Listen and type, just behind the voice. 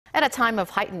At a time of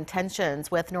heightened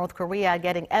tensions, with North Korea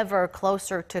getting ever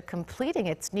closer to completing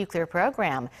its nuclear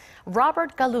program,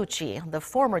 Robert Gallucci, the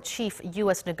former chief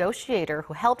U.S. negotiator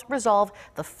who helped resolve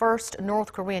the first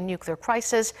North Korean nuclear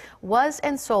crisis, was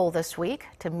in Seoul this week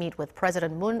to meet with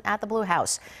President Moon at the Blue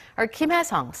House. Our Kim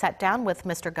Hyesung sat down with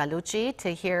Mr. Gallucci to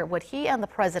hear what he and the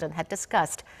president had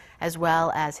discussed, as well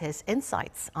as his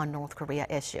insights on North Korea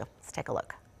issue. Let's take a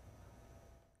look.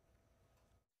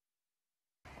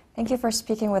 Thank you for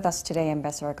speaking with us today,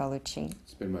 Ambassador Gallucci.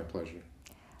 It's been my pleasure.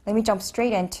 Let me jump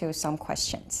straight into some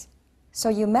questions. So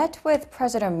you met with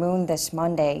President Moon this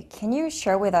Monday. Can you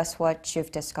share with us what you've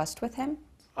discussed with him?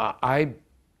 I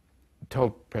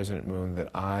told President Moon that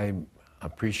I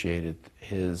appreciated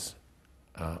his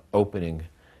opening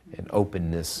and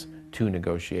openness to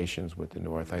negotiations with the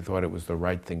North. I thought it was the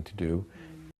right thing to do.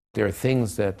 There are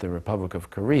things that the Republic of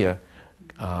Korea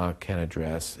can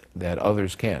address that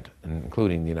others can't,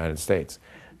 including the United States.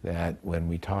 That when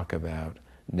we talk about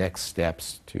next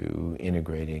steps to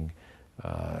integrating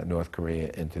North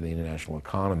Korea into the international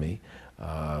economy,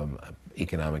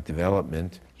 economic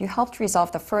development. You helped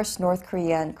resolve the first North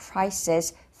Korean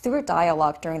crisis through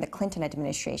dialogue during the Clinton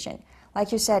administration.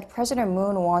 Like you said, President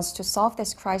Moon wants to solve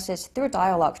this crisis through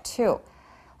dialogue too.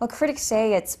 Well, critics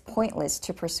say it's pointless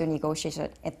to pursue negotiation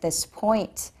at this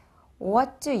point.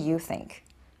 What do you think?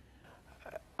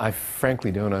 I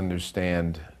frankly don't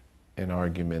understand an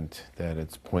argument that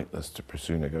it's pointless to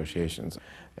pursue negotiations.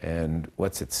 And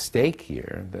what's at stake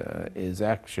here is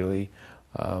actually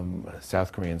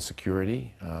South Korean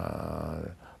security,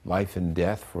 life and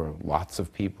death for lots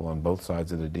of people on both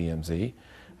sides of the DMZ.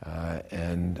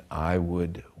 And I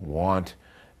would want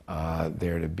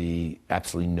there to be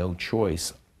absolutely no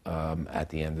choice at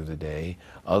the end of the day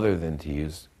other than to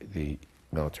use the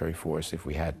military force if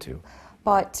we had to.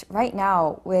 But right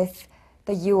now, with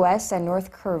the U.S. and North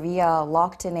Korea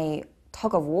locked in a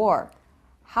tug of war,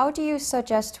 how do you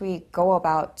suggest we go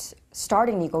about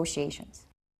starting negotiations?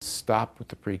 Stop with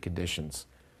the preconditions.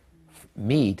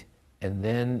 Meet and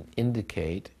then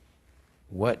indicate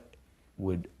what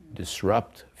would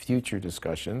disrupt future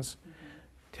discussions.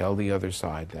 Tell the other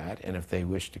side that, and if they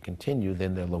wish to continue,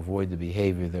 then they'll avoid the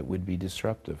behavior that would be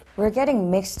disruptive. We're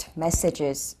getting mixed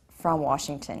messages from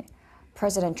Washington.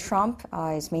 President Trump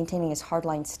is maintaining his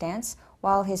hardline stance,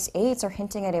 while his aides are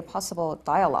hinting at a possible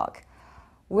dialogue.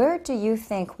 Where do you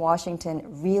think Washington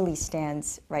really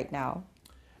stands right now?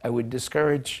 I would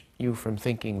discourage you from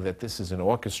thinking that this is an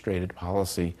orchestrated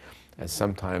policy, as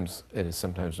it is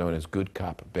sometimes known as good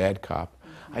cop, bad cop.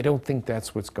 I don't think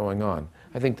that's what's going on.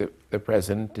 I think that the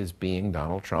president is being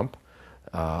Donald Trump,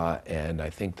 and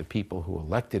I think the people who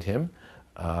elected him,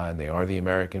 and they are the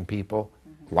American people,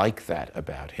 like that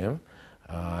about him.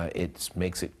 It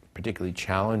makes it particularly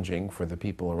challenging for the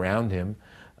people around him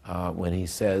when he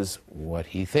says what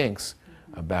he thinks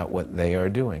about what they are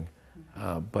doing.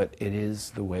 But it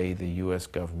is the way the U.S.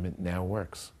 government now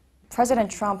works.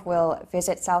 President Trump will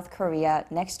visit South Korea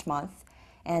next month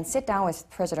and sit down with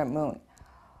President Moon.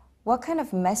 What kind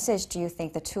of message do you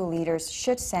think the two leaders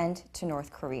should send to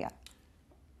North Korea?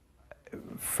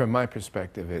 From my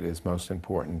perspective, it is most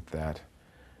important that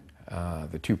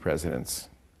the two presidents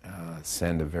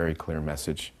send a very clear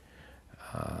message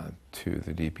to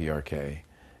the DPRK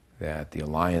that the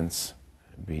alliance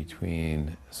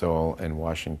between Seoul and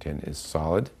Washington is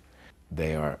solid.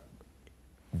 They are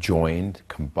joined,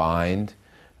 combined,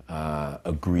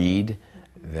 agreed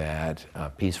that a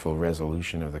peaceful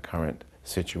resolution of the current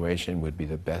situation would be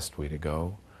the best way to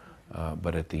go.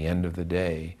 But at the end of the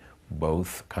day,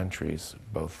 both countries,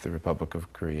 both the Republic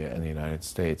of Korea and the United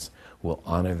States, will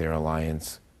honor their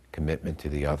alliance commitment to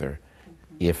the other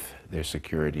if their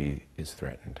security is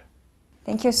threatened.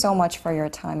 Thank you so much for your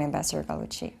time, Ambassador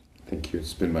Gallucci. Thank you.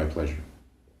 It's been my pleasure.